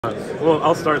Well,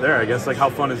 I'll start there, I guess. Like, how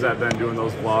fun has that been doing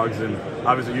those vlogs? And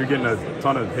obviously, you're getting a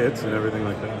ton of hits and everything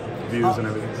like that, views and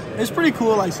everything. It's pretty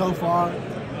cool, like, so far.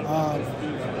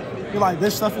 Like,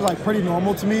 this stuff is, like, pretty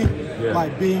normal to me. Yeah.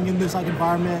 Like, being in this, like,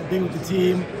 environment, being with the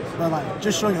team, but, like,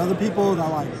 just showing other people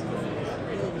that, like,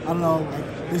 I don't know,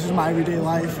 like, this is my everyday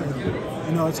life, and,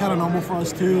 you know, it's kind of normal for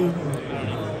us, too.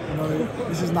 And, you know,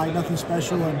 this is, like, nothing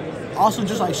special. And also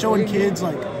just, like, showing kids,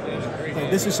 like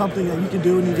this is something that you can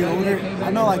do when you get older. I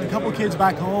know, like, a couple kids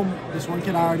back home. This one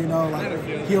kid I already know, like,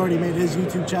 he already made his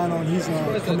YouTube channel, and he's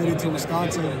committed to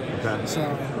Wisconsin. Okay. So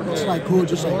it's, like, cool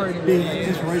just, like, being, like,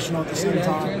 inspirational at the same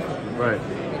time. Right.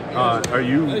 Are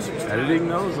you editing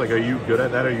those? Like, are you good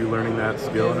at that? Are you learning that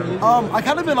skill and everything? I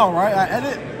kind of been all right. I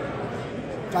edit,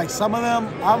 like, some of them.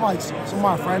 I'm, like, some of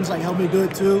my friends, like, help me do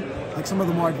it, too. Like, some of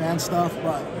the more advanced stuff.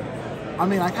 But, I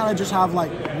mean, I kind of just have,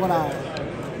 like, what I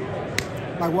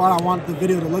want the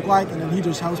video to look like, and then he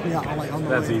just helps me out, like, on the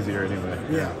That's way. easier anyway.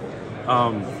 Yeah.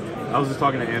 I was just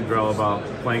talking to Andrell about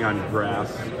playing on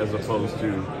grass as opposed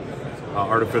to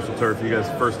artificial turf. You guys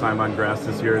first time on grass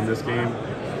this year in this game.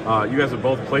 You guys have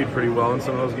both played pretty well in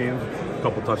some of those games. A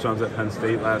couple touchdowns at Penn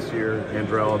State last year.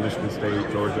 Andrell at Michigan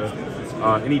State, Georgia.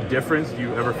 Any difference? Do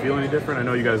you ever feel any different? I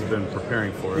know you guys have been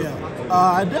preparing for it. Yeah,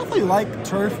 I definitely like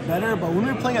turf better, but when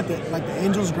we were playing at the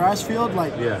Angels grass field,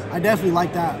 like, yeah. I definitely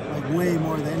like that, like, way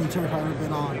more than any turf I've ever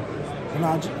been on.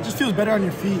 And it just feels better on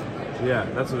your feet. Yeah,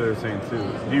 that's what they were saying too.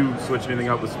 Do you switch anything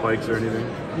up with spikes or anything?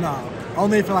 No,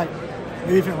 only if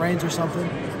maybe if it rains or something.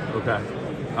 Okay.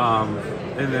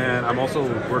 And then I'm also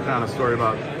working on a story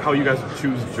about how you guys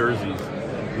choose jerseys,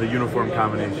 the uniform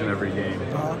combination every game.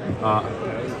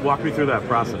 Walk me through that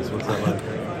process. What's that like?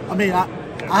 I mean, I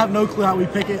have no clue how we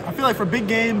pick it. I feel like for big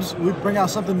games, we bring out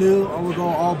something new, or we'll go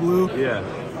all blue. Yeah.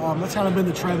 That's kind of been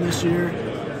the trend this year.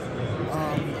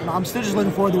 And I'm still just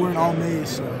looking forward to wearing all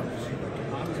maize. So.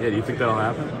 Yeah, do you think that'll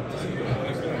happen?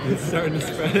 It's starting to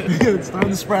spread. It's starting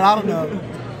to spread. I don't know.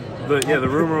 The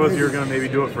rumor was you were going to maybe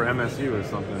do it for MSU or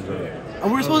something. But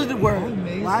and we were supposed to wear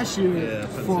last year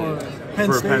for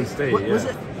Penn State. Penn State, yeah. Was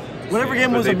it? Whatever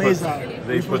game was amazing.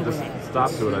 They put the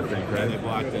stop to it, I think, right? They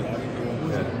blocked it.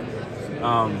 Yeah.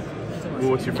 Well,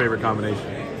 what's your favorite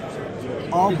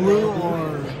combination? All blue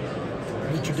or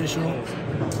the traditional?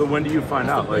 So when do you find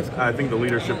out? Like, I think the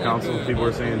leadership council, people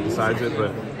are saying, decides it,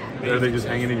 but are they just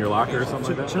hanging in your locker or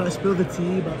something like that? Should I spill the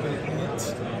tea about the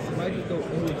pants?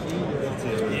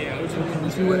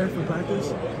 Which we wear for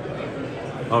practice?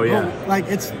 Oh, yeah. Well, like,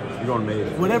 it's... You're going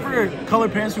made. Whatever color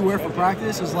pants we wear for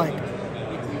practice is like...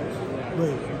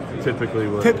 Wait. Typically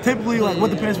what? Typically, like, what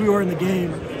the pants we wear in the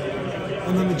game.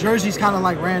 And then the jersey's kind of,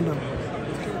 like, random.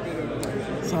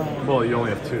 So... Well, you only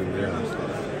have two, yeah.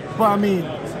 But, I mean...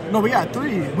 No, we got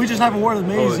three. We just haven't worn the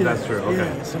maize yet. That's true,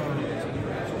 okay. Yeah, so...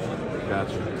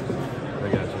 Gotcha. I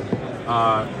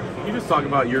gotcha. You just talk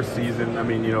about your season. I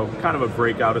mean, you know, kind of a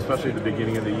breakout, especially at the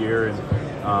beginning of the year, and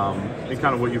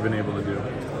kind of what you've been able to do.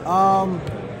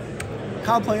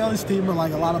 Kind of playing on this team with,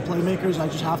 like, a lot of playmakers. I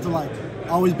just have to, like,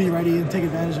 always be ready and take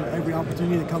advantage of every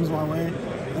opportunity that comes my way.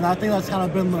 And I think that's kind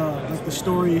of been the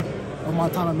story of my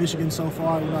time at Michigan so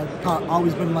far. You know, I've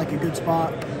always been in, like, a good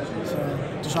spot.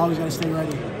 So just always got to stay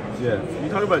ready. Yeah. You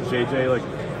talk about JJ, like,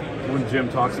 when Jim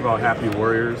talks about happy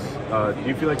warriors, do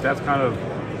you feel like that's kind of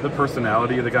the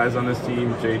personality of the guys on this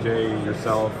team, JJ,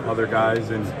 yourself, other guys,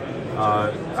 and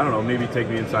I don't know, maybe take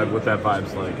me inside what that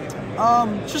vibe's like.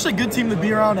 It's just a good team to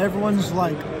be around. Everyone's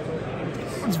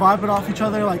vibing off each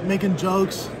other, like, making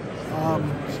jokes.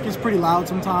 It gets pretty loud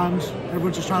sometimes.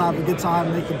 Everyone's just trying to have a good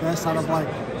time, make the best out of, like,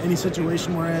 any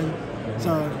situation we're in.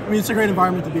 So, I mean, it's a great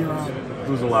environment to be around.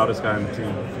 Who's the loudest guy on the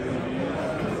team?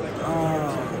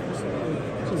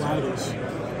 Who's the loudest?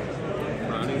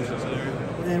 Ronnie's up there.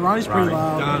 Yeah, Ronnie's pretty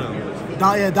loud.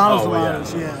 Dono. Donno's the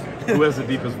loudest, yeah. Who has the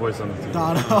deepest voice on the team?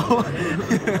 Dono.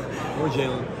 Or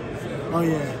Jalen. Oh,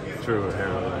 yeah. True.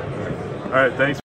 All right, thanks.